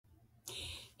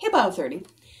Hey, Bio30.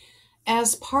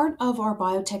 As part of our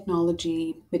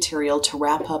biotechnology material to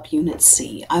wrap up Unit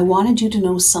C, I wanted you to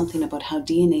know something about how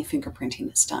DNA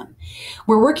fingerprinting is done.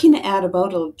 We're working at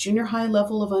about a junior high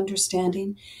level of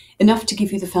understanding, enough to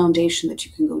give you the foundation that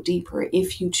you can go deeper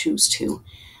if you choose to.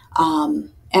 And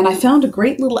I found a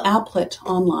great little applet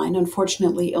online.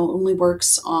 Unfortunately, it only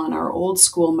works on our old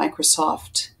school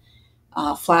Microsoft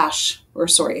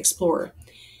Explorer.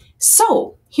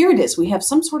 So here it is. We have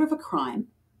some sort of a crime,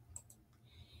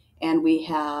 and we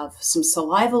have some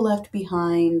saliva left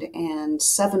behind and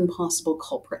 7 possible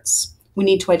culprits. We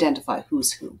need to identify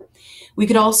who's who. We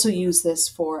could also use this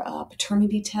for a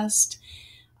paternity test,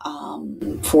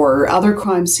 for other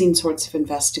crime scene sorts of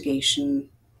investigation,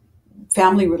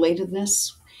 family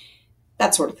relatedness,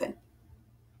 that sort of thing.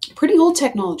 Pretty old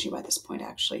technology by this point,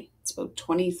 actually. It's about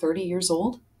 20, 30 years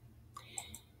old.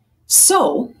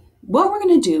 So what we're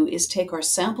going to do is take our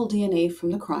sample DNA from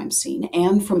the crime scene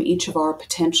and from each of our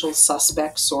potential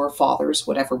suspects or fathers,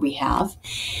 whatever we have,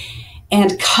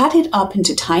 and cut it up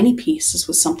into tiny pieces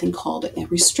with something called a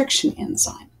restriction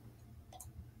enzyme.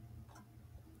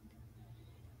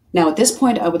 Now, at this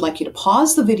point, I would like you to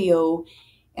pause the video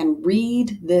and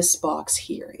read this box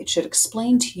here. It should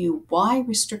explain to you why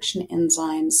restriction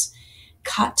enzymes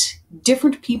cut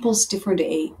different people's different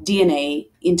DNA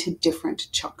into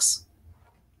different chunks.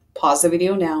 Pause the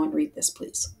video now and read this,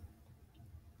 please.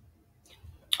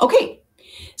 Okay,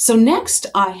 so next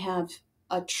I have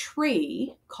a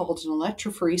tray called an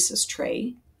electrophoresis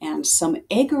tray and some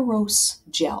agarose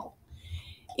gel.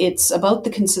 It's about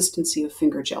the consistency of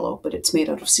finger jello, but it's made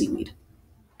out of seaweed.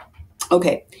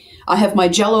 Okay, I have my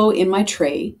jello in my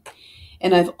tray,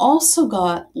 and I've also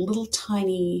got little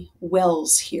tiny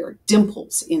wells here,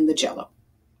 dimples in the jello.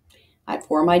 I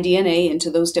pour my DNA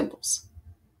into those dimples.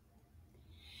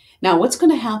 Now, what's going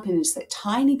to happen is that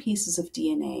tiny pieces of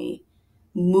DNA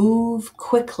move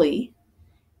quickly,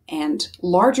 and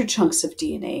larger chunks of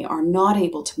DNA are not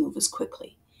able to move as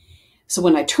quickly. So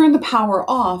when I turn the power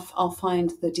off, I'll find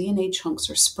the DNA chunks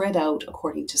are spread out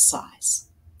according to size.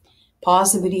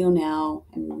 Pause the video now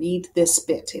and read this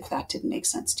bit if that didn't make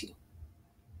sense to you.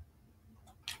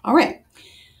 All right,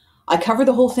 I cover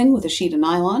the whole thing with a sheet of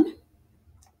nylon.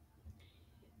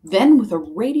 Then with a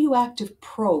radioactive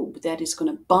probe that is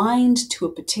going to bind to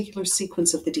a particular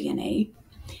sequence of the DNA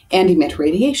and emit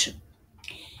radiation.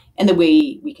 And the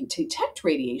way we can detect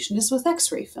radiation is with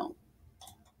X-ray film.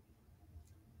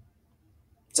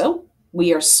 So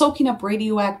we are soaking up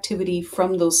radioactivity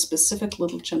from those specific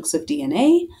little chunks of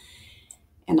DNA,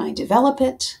 and I develop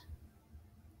it.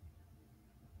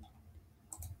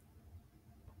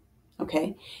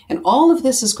 Okay, and all of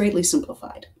this is greatly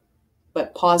simplified.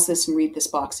 But pause this and read this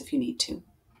box if you need to.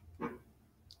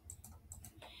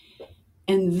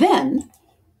 And then,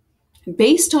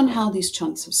 based on how these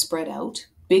chunks have spread out,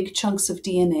 big chunks of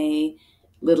DNA,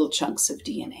 little chunks of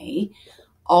DNA,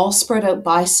 all spread out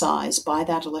by size by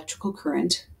that electrical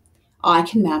current, I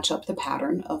can match up the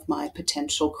pattern of my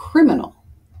potential criminal.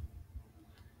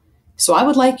 So I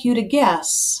would like you to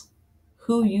guess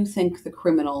who you think the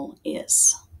criminal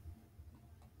is.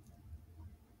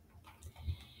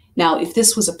 Now, if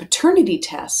this was a paternity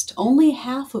test, only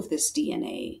half of this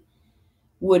DNA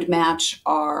would match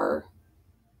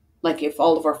if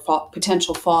all of our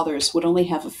potential fathers would only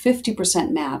have a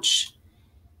 50% match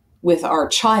with our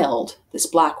child, this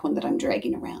black one that I'm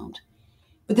dragging around.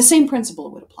 But the same principle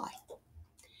would apply.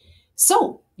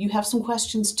 So, you have some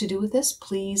questions to do with this.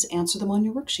 Please answer them on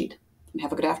your worksheet. And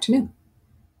have a good afternoon.